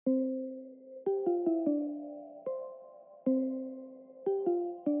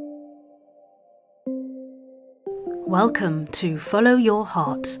Welcome to Follow Your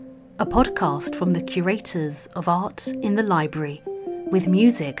Heart, a podcast from the curators of art in the library, with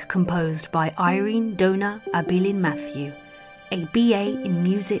music composed by Irene Dona Abilin Matthew, a BA in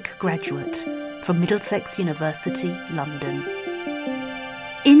Music graduate from Middlesex University, London.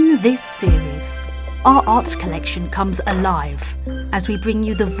 In this series, our art collection comes alive as we bring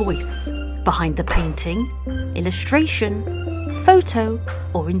you the voice behind the painting, illustration, photo,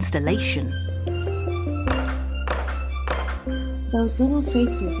 or installation. Those little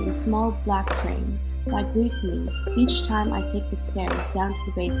faces in small black frames that greet me each time I take the stairs down to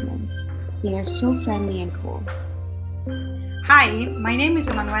the basement. They are so friendly and cool. Hi, my name is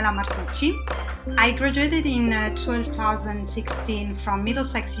Emanuela Martucci. I graduated in 2016 from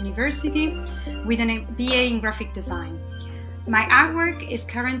Middlesex University with an BA in graphic design. My artwork is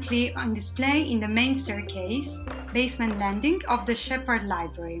currently on display in the main staircase, basement landing of the Shepherd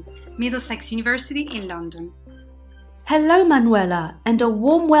Library, Middlesex University in London. Hello, Manuela, and a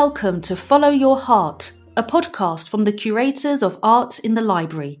warm welcome to Follow Your Heart, a podcast from the curators of art in the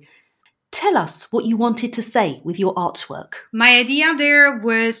library. Tell us what you wanted to say with your artwork. My idea there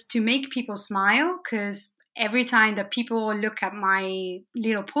was to make people smile, because every time that people look at my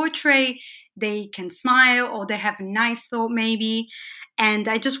little portrait, they can smile or they have a nice thought maybe. And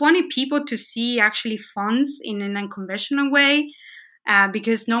I just wanted people to see actually fonts in an unconventional way.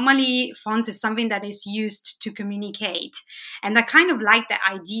 Because normally fonts is something that is used to communicate. And I kind of like that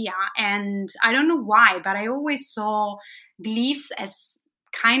idea. And I don't know why, but I always saw glyphs as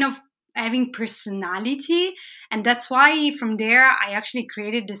kind of having personality. And that's why from there, I actually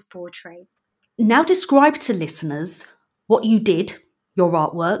created this portrait. Now describe to listeners what you did, your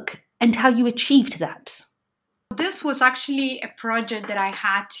artwork, and how you achieved that. This was actually a project that I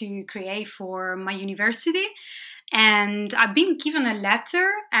had to create for my university. And I've been given a letter,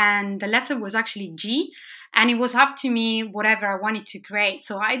 and the letter was actually G, and it was up to me whatever I wanted to create.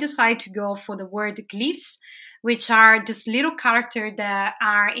 So I decided to go for the word glyphs, which are this little character that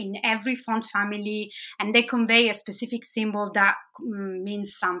are in every font family, and they convey a specific symbol that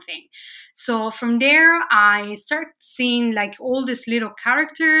means something. So from there, I start seeing like all these little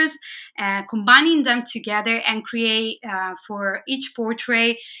characters, combining them together and create for each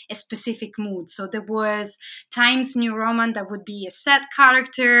portrait a specific mood. So there was Times New Roman that would be a sad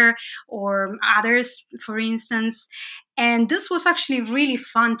character, or others, for instance. And this was actually really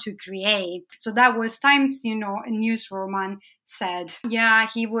fun to create. So that was Times, News Roman said. Yeah,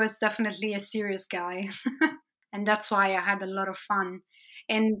 he was definitely a serious guy. And that's why I had a lot of fun.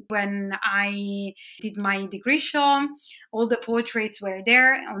 And when I did my degree show, all the portraits were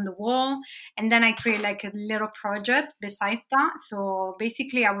there on the wall. And then I created like a little project besides that. So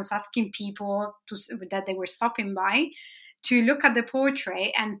basically I was asking people that they were stopping by to look at the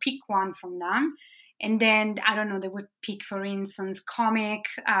portrait and pick one from them. And then, I don't know, they would pick, for instance, Comic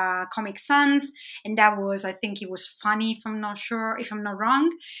Sans. And that was, I think it was funny, if I'm not wrong.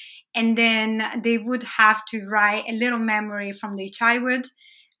 And then they would have to write a little memory from their childhood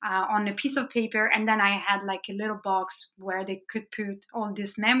on a piece of paper. And then I had like a little box where they could put all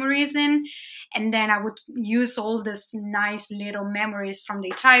these memories in. And then I would use all these nice little memories from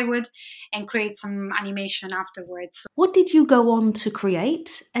their childhood and create some animation afterwards. What did you go on to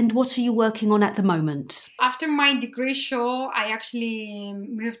create, and what are you working on at the moment? After my degree show, I actually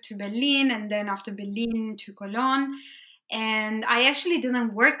moved to Berlin, and then after Berlin to Cologne. And I actually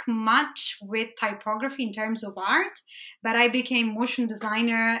didn't work much with typography in terms of art, but I became motion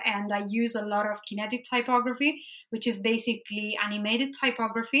designer, and I use a lot of kinetic typography, which is basically animated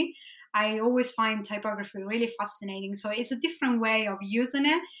typography. I always find typography really fascinating. So it's a different way of using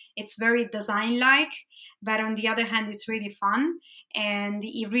it. It's very design-like, but on the other hand, it's really fun. And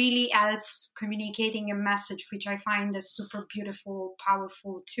it really helps communicating a message, which I find is super beautiful,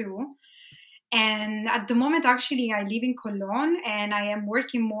 powerful too. And at the moment, actually, I live in Cologne, and I am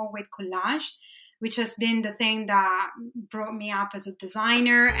working more with collage, which has been the thing that brought me up as a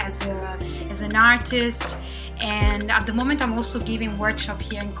designer, as an artist. And at the moment, I'm also giving workshop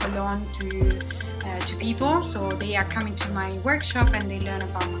here in Cologne to people. So they are coming to my workshop and they learn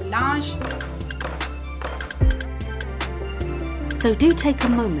about collage. So do take a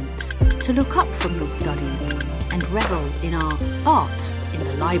moment to look up from your studies and revel in our art in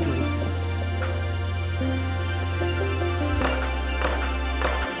the library.